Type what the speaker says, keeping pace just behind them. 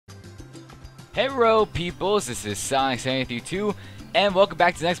Hello peoples, this is Sonic732 and welcome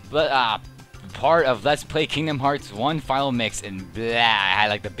back to the next part of Let's Play Kingdom Hearts 1 Final Mix. And blah, I had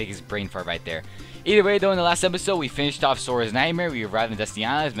like the biggest brain fart right there. Either way though, in the last episode we finished off Sora's Nightmare, we arrived in Destiny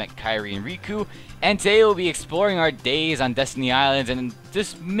Islands, met Kairi and Riku, and today we'll be exploring our days on Destiny Islands and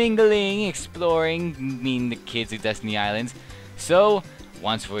just mingling, exploring, meeting the kids of Destiny Islands. So,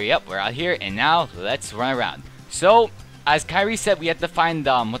 once we're out here, and now let's run around. So, as Kairi said, we have to find,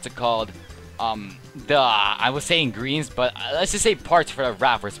 what's it called? I was saying ingredients, but let's just say parts for the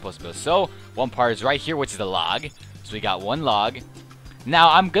raft we're supposed to build. So, one part is right here, which is the log. So we got one log.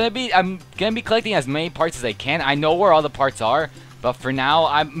 Now, I'm gonna be collecting as many parts as I can. I know where all the parts are, but for now,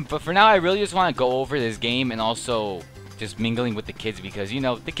 I really just want to go over this game and also just mingling with the kids because, you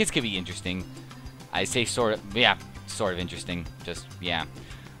know, the kids can be interesting. I say sort of interesting. Just, yeah.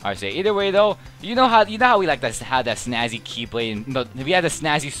 I say either way though, you know how we like to have that snazzy keyblade, and if we had the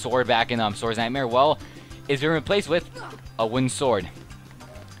snazzy sword back in Sora's Nightmare, well, it's been replaced with a wooden sword.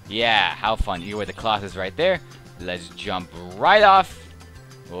 Yeah, how fun. You where the cloth is right there. Let's jump right off.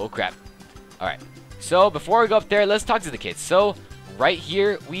 Oh crap. Alright. So before we go up there, let's talk to the kids. So right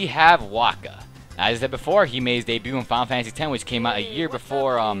here we have Wakka. As I said before, he made his debut in Final Fantasy X, which came out a year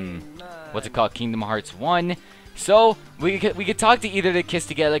before what's it called, Kingdom Hearts 1. So we could talk to either of the kids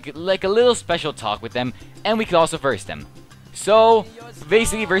to get like a little special talk with them, and we could also verse them. So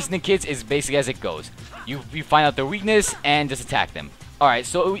basically, versing the kids is basically as it goes. You find out their weakness and just attack them. All right.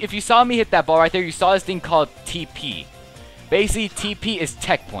 So if you saw me hit that ball right there, you saw this thing called TP. Basically, TP is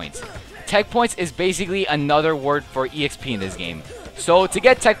tech points. Tech points is basically another word for EXP in this game. So to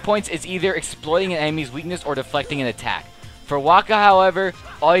get tech points, it's either exploiting an enemy's weakness or deflecting an attack. For Wakka, however,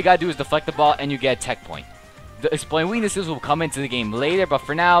 all you gotta do is deflect the ball and you get a tech point. The exploiting weaknesses will come into the game later, but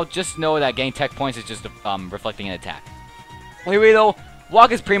for now, just know that getting tech points is just reflecting an attack. Anyway though,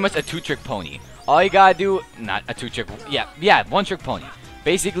 Wakka is pretty much a two-trick pony. All you gotta do, not a two-trick, yeah, one-trick pony.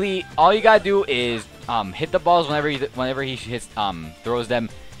 Basically, all you gotta do is hit the balls whenever he hits, throws them,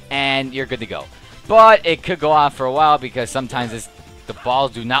 and you're good to go. But it could go on for a while because sometimes the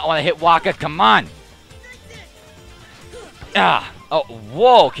balls do not want to hit Wakka. Come on! Ah! Oh,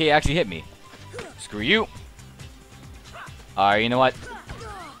 whoa! Okay, it actually hit me. Screw you. Alright, you know what?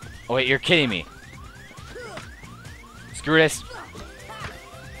 Oh wait, you're kidding me. Screw this.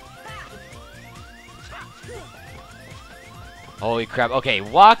 Holy crap. Okay,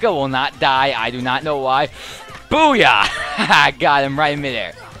 Wakka will not die. I do not know why. Booyah! I got him right in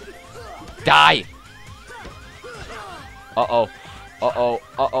midair. Die! Uh-oh. Uh-oh.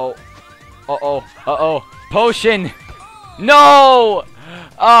 Uh-oh. Uh-oh. Uh-oh. Potion! No!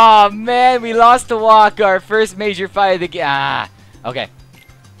 Oh man, we lost to Wakka, our first major fight of the game. Okay.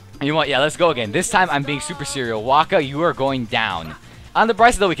 You know what? Yeah, let's go again. This time I'm being super serial. Wakka, you are going down. On the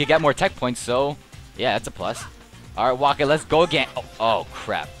bright side though, we could get more tech points, so yeah, that's a plus. Alright, Wakka, let's go again. Oh,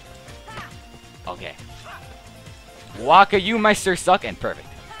 crap. Okay. Wakka, you my sir suck, and perfect.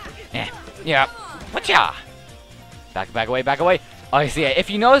 Yeah. Whatcha? Back away, back away. Okay, so yeah, if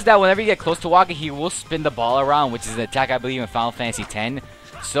you notice that whenever you get close to Wakka, he will spin the ball around, which is an attack I believe in Final Fantasy X.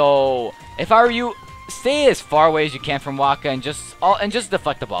 So, if I were you, stay as far away as you can from Wakka and just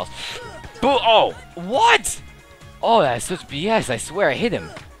deflect the balls. Boo! Oh, what? Oh, that's such BS. I swear I hit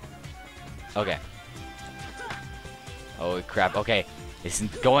him. Okay. Holy crap. Okay, this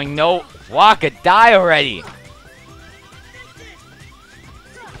isn't going no. Wakka, die already.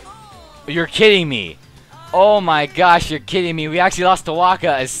 You're kidding me. Oh my gosh, you're kidding me. We actually lost to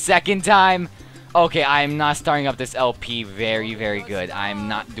Wakka a second time. Okay, I am not starting up this LP very, very good. I am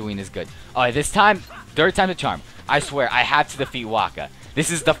not doing this good. Alright, this time, third time's a charm. I swear, I have to defeat Wakka.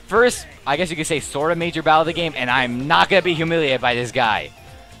 This is the first, I guess you could say, sort of major battle of the game, and I'm not going to be humiliated by this guy.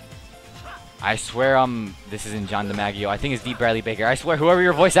 I swear, this isn't John DiMaggio. I think it's D. Bradley Baker. I swear, whoever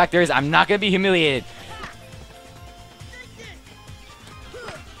your voice actor is, I'm not going to be humiliated.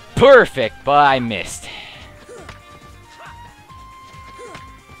 Perfect, but I missed.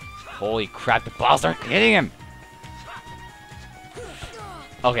 Holy crap, the balls aren't hitting him!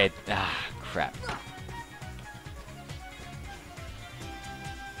 Okay, crap.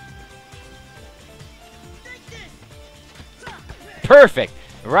 Perfect!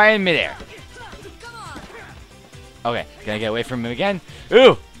 Right in midair. Okay, gonna get away from him again.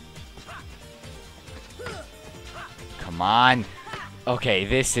 Ooh! Come on. Okay,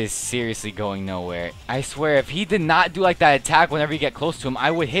 this is seriously going nowhere. I swear, if he did not do like that attack whenever you get close to him, I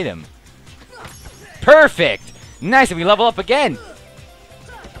would hit him. Perfect! Nice, and we level up again!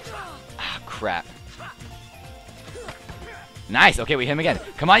 Ah, crap. Nice, okay, we hit him again.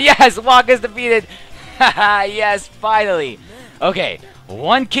 Come on, yes! Wakka's defeated! Haha, yes, finally! Okay,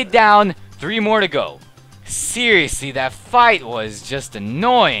 one kid down, 3 more to go. Seriously, that fight was just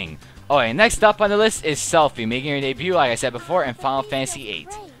annoying. Alright, next up on the list is Selphie, making her debut, like I said before, in Final Fantasy VIII.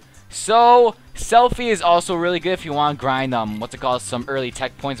 So, Selphie is also really good if you want to grind, some early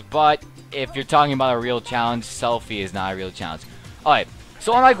tech points, but if you're talking about a real challenge, Selphie is not a real challenge. Alright,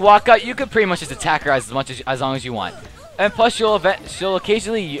 so unlike Wakka, you could pretty much just attack her as long as you want. And plus, she'll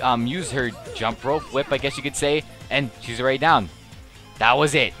occasionally use her jump rope whip, I guess you could say, and she's already down. That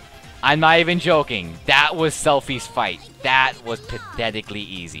was it. I'm not even joking. That was Selphie's fight. That was pathetically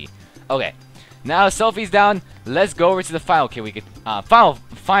easy. Okay, now Selphie's down. Let's go over to the final kid we could, Final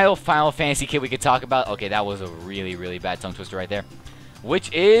Fantasy kid we could talk about. Okay, that was a really, really bad tongue twister right there.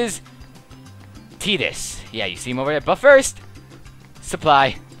 Which is Tidus. Yeah, you see him over there. But first,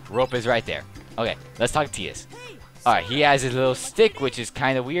 supply. Rope is right there. Okay, let's talk Tidus. Alright, he has his little stick, which is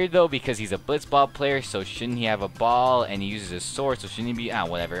kind of weird though, because he's a blitzball player, so shouldn't he have a ball, and he uses his sword, so shouldn't he be,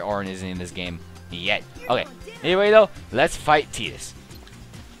 whatever, Auron isn't in this game yet. Okay, anyway though, let's fight Tidus.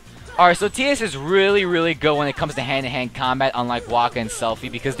 Alright, so Tidus is really, really good when it comes to hand-to-hand combat, unlike Wakka and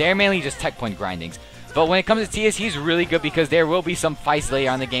Selphie, because they're mainly just tech point grindings. But when it comes to Tidus, he's really good because there will be some fights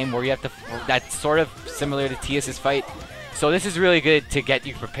later on in the game where you have to, that's sort of similar to Tidus' fight. So this is really good to get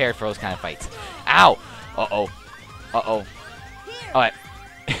you prepared for those kind of fights. Ow! Uh-oh. Uh-oh. Alright.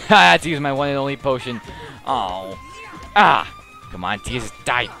 I had to use my one and only potion. Oh. Ah! Come on, Tidus,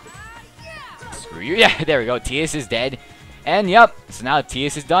 die. Screw you. Yeah, there we go. Tidus is dead. And yep, so now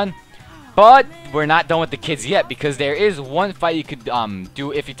Tidus is done. But we're not done with the kids yet, because there is one fight you could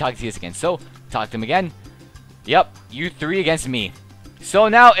do if you talk to Tidus again. So, talk to him again. Yep, you 3 against me. So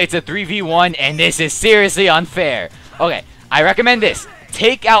now it's a 3v1, and this is seriously unfair. Okay, I recommend this.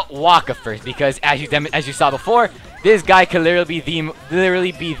 Take out Wakka first, because as you saw before, this guy could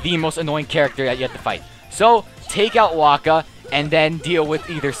literally be the most annoying character that you have to fight. So, take out Wakka, and then deal with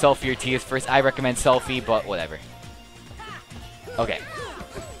either Selphie or Tidus first. I recommend Selphie, but whatever. Okay.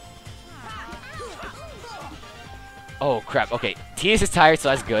 Oh, crap. Okay, Tidus is tired, so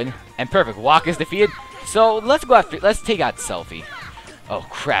that's good. And perfect. Wakka's defeated. So, let's take out Selphie. Oh,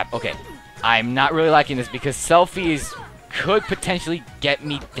 crap. Okay. I'm not really liking this, because Selphie could potentially get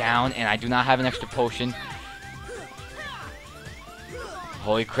me down, and I do not have an extra potion.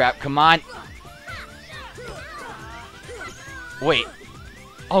 Holy crap, come on. Wait.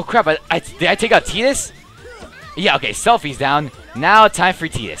 Oh crap, did I take out Tidus? Yeah, okay, Selphie's down. Now time for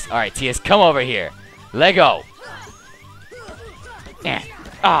Tidus. Alright, Tidus, come over here. Let go.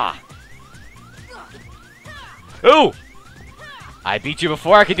 Ah. Ooh! I beat you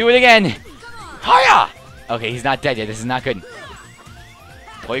before, I could do it again. Hiya! Okay, he's not dead yet, this is not good.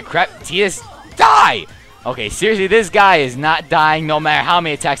 Holy crap, Tidus, die! Okay, seriously, this guy is not dying no matter how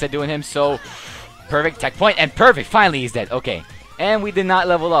many attacks I do on him, so perfect tech point, and perfect, finally he's dead. Okay, and we did not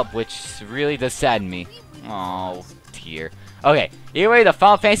level up, which really does sadden me. Oh, dear. Okay, anyway, the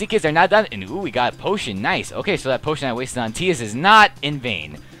Final Fantasy kids are not done, and ooh, we got a potion, nice. Okay, so that potion I wasted on Tidus is not in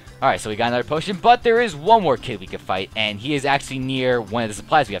vain. Alright, so we got another potion, but there is one more kid we can fight, and he is actually near one of the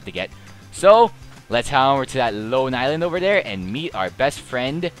supplies we have to get. So, let's head over to that lone island over there and meet our best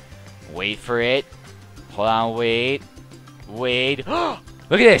friend. Wait for it. Hold on, wait. Wait. Look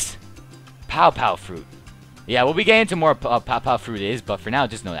at this! Pow Pow Fruit. Yeah, we'll be getting into more Pow Pow Fruit is, but for now,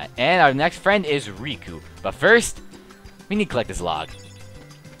 just know that. And our next friend is Riku. But first, we need to collect this log.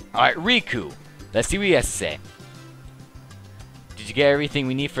 Alright, Riku. Let's see what he has to say. Did you get everything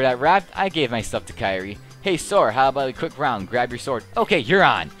we need for that raft? I gave my stuff to Kairi. Hey, Sora, how about a quick round? Grab your sword. Okay, you're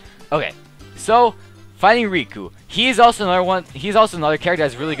on. Okay, so fighting Riku. He's also another character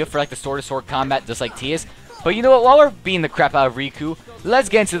that's really good for like the sword-to-sword combat, just like Tidus. But you know what? While we're beating the crap out of Riku, let's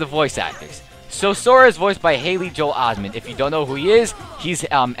get into the voice actors. So Sora is voiced by Haley Joel Osment. If you don't know who he is, he's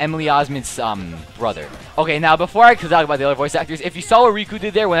Emily Osment's brother. Okay, now before I talk about the other voice actors, if you saw what Riku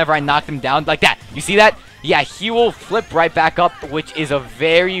did there whenever I knocked him down, like that, you see that? Yeah, he will flip right back up, which is a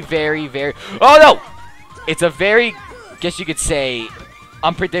very, very, very... Oh, no! It's a very, guess you could say,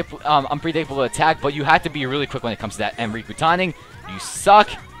 unpredictable attack, but you have to be really quick when it comes to that. And Riku taunting, you suck.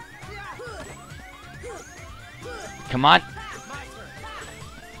 Come on.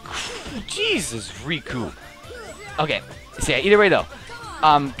 Jesus, Riku. Okay, so yeah, either way though.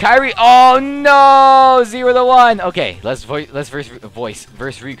 Kairi, oh no, 0-1. Okay, let's verse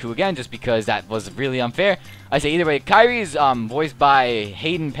Riku again, just because that was really unfair. I say either way, Kairi is voiced by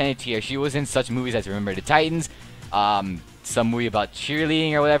Hayden Panettiere. She was in such movies as Remember the Titans, some movie about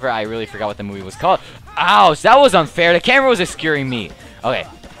cheerleading or whatever. I really forgot what the movie was called. Ouch, that was unfair. The camera was obscuring me. Okay,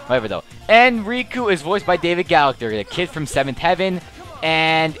 whatever though. And Riku is voiced by David Gallagher, the kid from Seventh Heaven.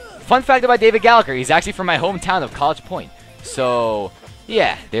 And fun fact about David Gallagher, he's actually from my hometown of College Point. So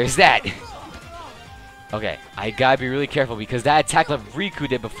yeah, there's that. Okay, I gotta be really careful because that attack like Riku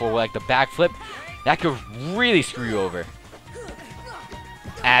did before, like the backflip, that could really screw you over.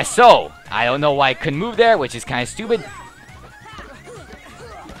 So, I don't know why I couldn't move there, which is kind of stupid.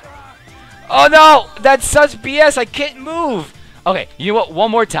 Oh no! That's such BS, I can't move! Okay, you know what? One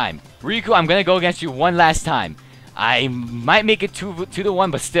more time. Riku, I'm gonna go against you one last time. I might make it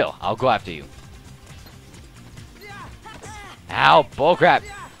 2-1, but still, I'll go after you. Ow, bullcrap.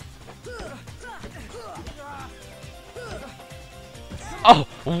 Oh,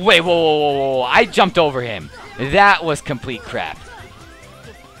 wait, whoa. I jumped over him. That was complete crap.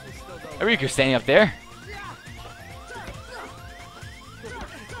 Riku standing up there.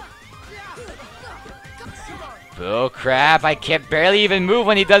 Oh crap, I can't barely even move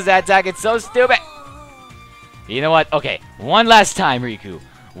when he does that attack. It's so stupid. You know what? Okay, one last time, Riku.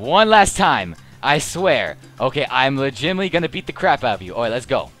 One last time. I swear. Okay, I'm legitimately gonna beat the crap out of you. Alright, let's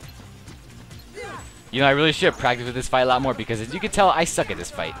go. You know, I really should practice with this fight a lot more because as you can tell, I suck at this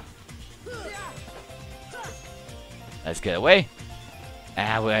fight. Let's get away.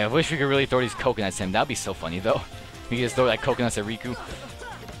 I wish we could really throw these coconuts at him. That'd be so funny, though. We could just throw like coconuts at Riku.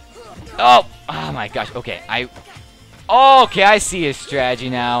 Oh my gosh. Okay, okay, I see his strategy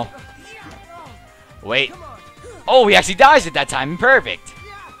now. Wait. Oh, he actually dodged it that time. Perfect.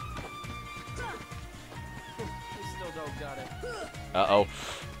 Uh-oh.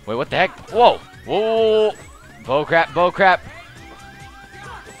 Wait, what the heck? Whoa. Whoa. Bullcrap.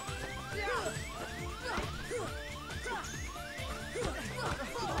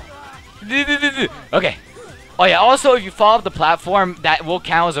 Okay. Oh yeah, also if you fall off the platform, that will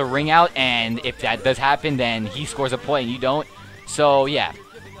count as a ring out, and if that does happen, then he scores a point and you don't. So yeah.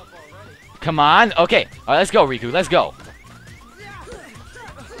 Come on. Okay. Alright, let's go, Riku. Let's go.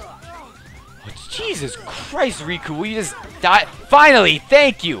 Oh, Jesus Christ, Riku. Will you just die? Finally!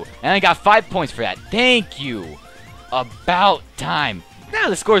 Thank you! And I got 5 points for that. Thank you. About time. Now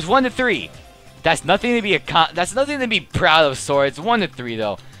the score is 1-3. That's nothing to be proud of, Sora. It's 1-3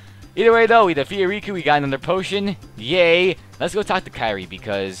 though. Either way though, we defeated Riku, we got another potion. Yay! Let's go talk to Kairi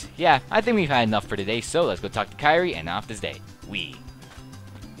because, yeah, I think we've had enough for today, so let's go talk to Kairi and off this day. Alright,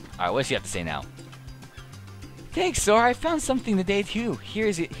 what does she have to say now? Thanks, Sora, I found something today too.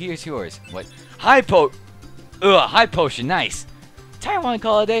 Here's yours. What? High potion, nice. Tired, wanna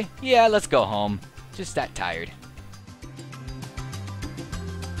call it a day? Yeah, let's go home. Just that tired.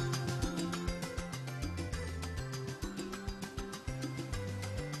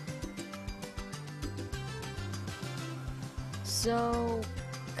 So,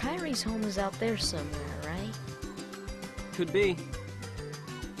 Kairi's home is out there somewhere, right? Could be.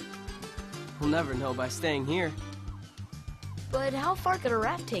 We'll never know by staying here. But how far could a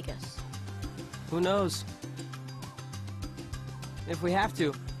raft take us? Who knows? If we have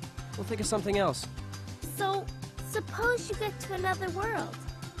to, we'll think of something else. So, suppose you get to another world.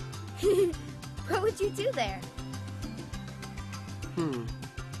 What would you do there?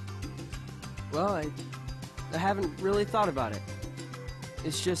 Well, I haven't really thought about it.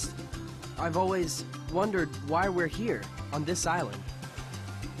 It's just, I've always wondered why we're here, on this island.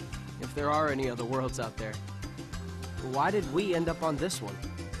 If there are any other worlds out there. Why did we end up on this one?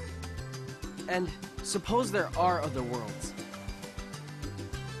 And suppose there are other worlds.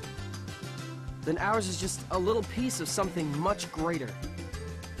 Then ours is just a little piece of something much greater.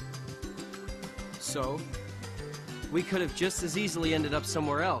 So, we could have just as easily ended up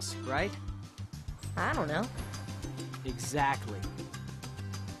somewhere else, right? I don't know. Exactly.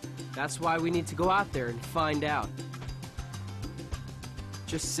 That's why we need to go out there and find out.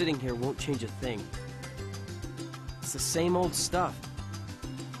 Just sitting here won't change a thing. It's the same old stuff.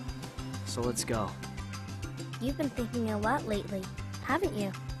 So let's go. You've been thinking a lot lately, haven't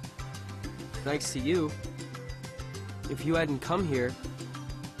you? Thanks to you. If you hadn't come here,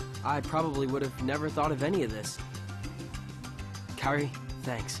 I probably would have never thought of any of this. Kairi,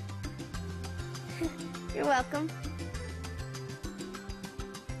 thanks. You're welcome.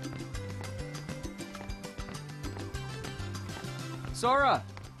 Sora!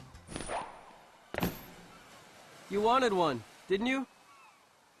 You wanted one, didn't you?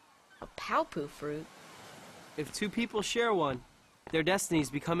 A Palpu fruit? If two people share one, their destinies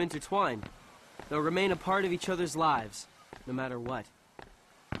become intertwined. They'll remain a part of each other's lives, no matter what.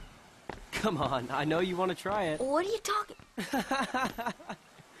 Come on, I know you want to try it. What are you talking?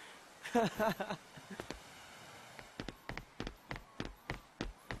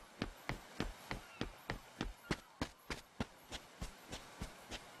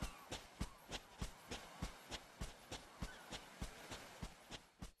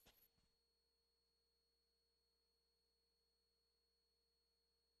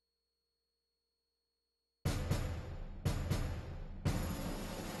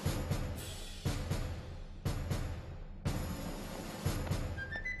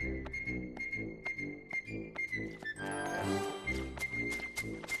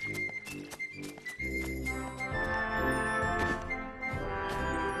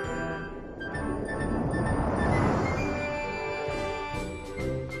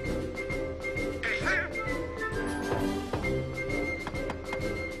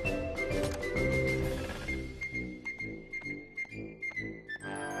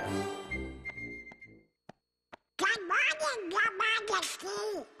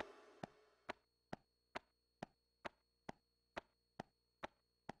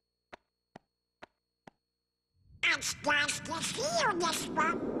 It's nice to see you,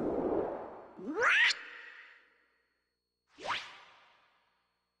 Whisper. What?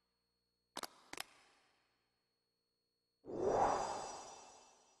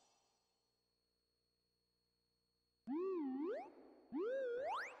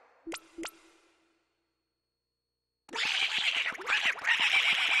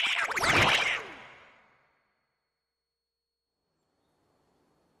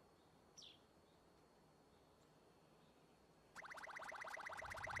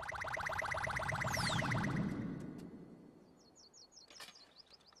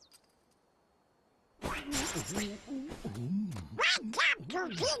 Wake up,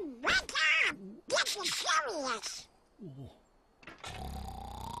 Goofy! Wake up! This is serious!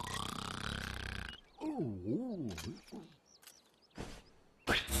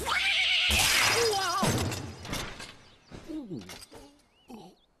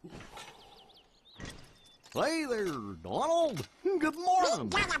 Hey there, Donald. Good We morning.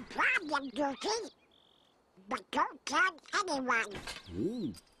 got a problem, Goofy. But don't tell anyone.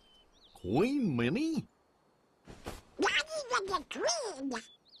 Oh, Queen Minnie? Not even the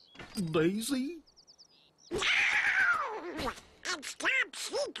Queen. Daisy? No! It's top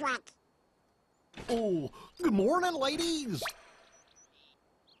secret. Oh, good morning, ladies.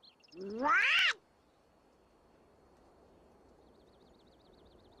 What?